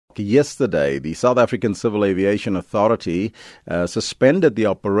Yesterday, the South African Civil Aviation Authority suspended the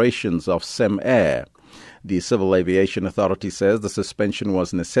operations of Cemair. The Civil Aviation Authority says the suspension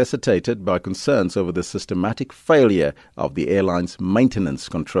was necessitated by concerns over the systematic failure of the airline's maintenance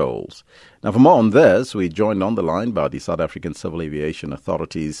controls. Now, for more on this, we're joined on the line by the South African Civil Aviation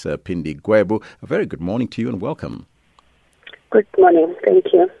Authority's Phindi Gwebu. A very good morning to you and welcome. Good morning. Thank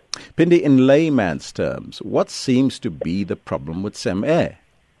you. Phindi, in layman's terms, what seems to be the problem with Cemair?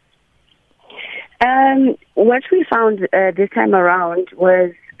 What we found this time around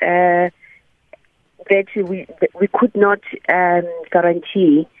was that we could not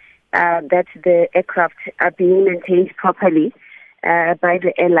guarantee that the aircraft are being maintained properly by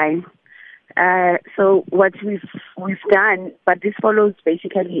the airline. So what we've done, but this follows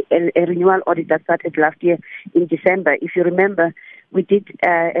basically a renewal audit that started last year in December. If you remember, we did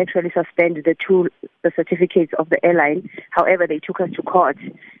actually suspend the certificates of the airline. However, they took us to court,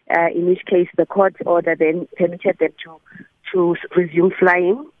 in which case the court order then permitted them to resume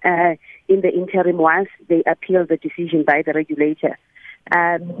flying in the interim once they appeal the decision by the regulator.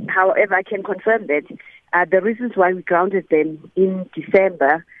 However, I can confirm that the reasons why we grounded them in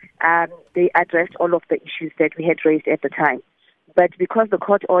December, they addressed all of the issues that we had raised at the time. But because the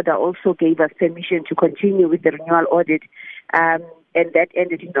court order also gave us permission to continue with the renewal audit, and that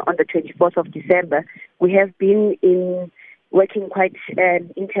ended on the 24th of December, we have been working quite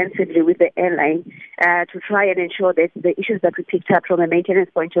intensively with the airline to try and ensure that the issues that we picked up from a maintenance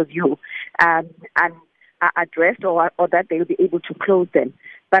point of view are addressed or that they will be able to close them.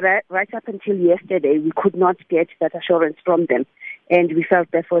 But right up until yesterday, we could not get that assurance from them. And we felt,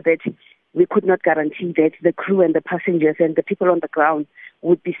 therefore, that we could not guarantee that the crew and the passengers and the people on the ground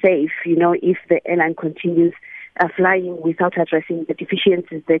would be safe, if the airline continues flying without addressing the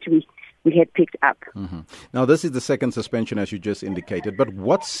deficiencies that we had picked up. Mm-hmm. Now, this is the second suspension, as you just indicated, but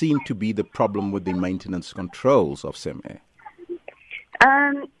what seemed to be the problem with the maintenance controls of Cemair?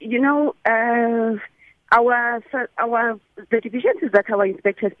 The deficiencies that our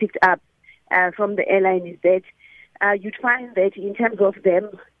inspectors picked up from the airline is that you'd find that in terms of them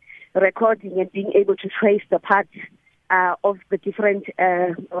recording and being able to trace the parts of the different,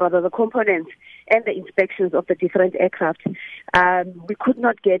 the components and the inspections of the different aircraft, we could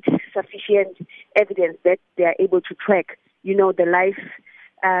not get sufficient evidence that they are able to track, the life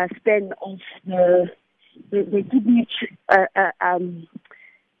span of the kidney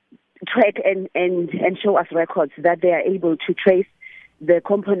track and show us records that they are able to trace the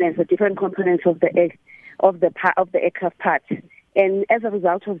components, the different components of the aircraft parts. And as a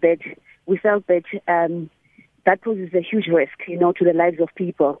result of that, we felt that that poses a huge risk, to the lives of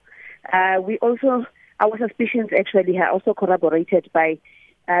people. Our suspicions actually are also corroborated by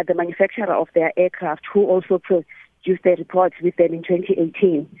the manufacturer of their aircraft, who also produced their reports with them in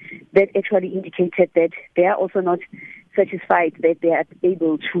 2018, that actually indicated that they are also not satisfied that they are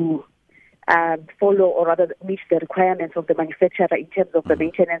able to follow or rather meet the requirements of the manufacturer in terms of the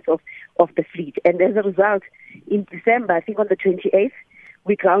maintenance of the fleet. And as a result, in December, I think on the 28th,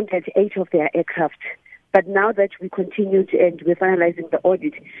 we grounded 8 of their aircraft. But now that we continued and we're finalizing the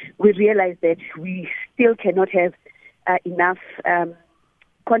audit, we realize that we still cannot have enough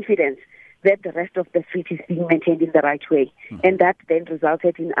confidence that the rest of the fleet is being maintained in the right way. Mm-hmm. And that then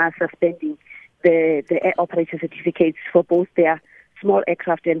resulted in us suspending the air operator certificates for both their small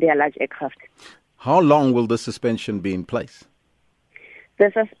aircraft and their large aircraft. How long will the suspension be in place?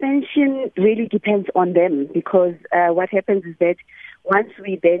 The suspension really depends on them, because what happens is that once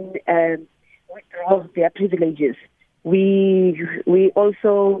we then withdraw their privileges, we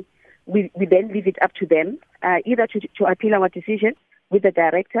then leave it up to them either to appeal our decision with the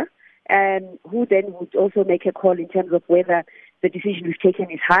director, who then would also make a call in terms of whether the decision we've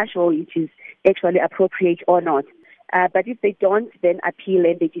taken is harsh or it is actually appropriate or not. But if they don't then appeal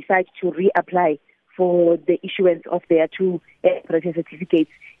and they decide to reapply for the issuance of their 2 aircraft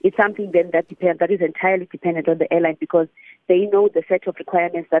certificates, it's something then that is entirely dependent on the airline, because they know the set of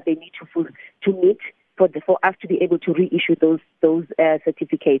requirements that they need to meet for us to be able to reissue those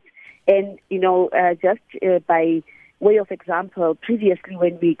certificates. And just by way of example, previously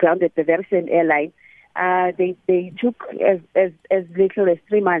when we grounded the very same airline, they took as little as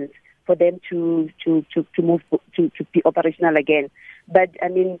 3 months for them to move to be operational again. But I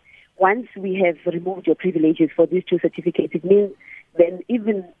mean, once we have removed your privileges for these 2 certificates, it means then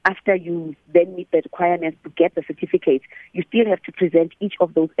even after you then meet the requirements to get the certificate, you still have to present each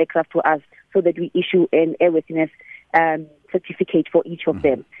of those aircraft to us so that we issue an airworthiness certificate for each of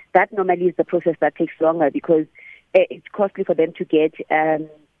them. That normally is the process that takes longer, because it's costly for them to get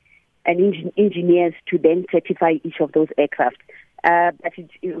engineers to then certify each of those aircraft. but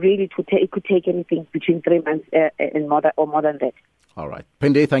it could take anything between 3 months and more than that. All right.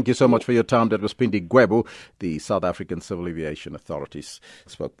 Phindi, thank you so much for your time. That was Phindi Gwebu, the South African Civil Aviation Authority's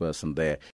spokesperson there.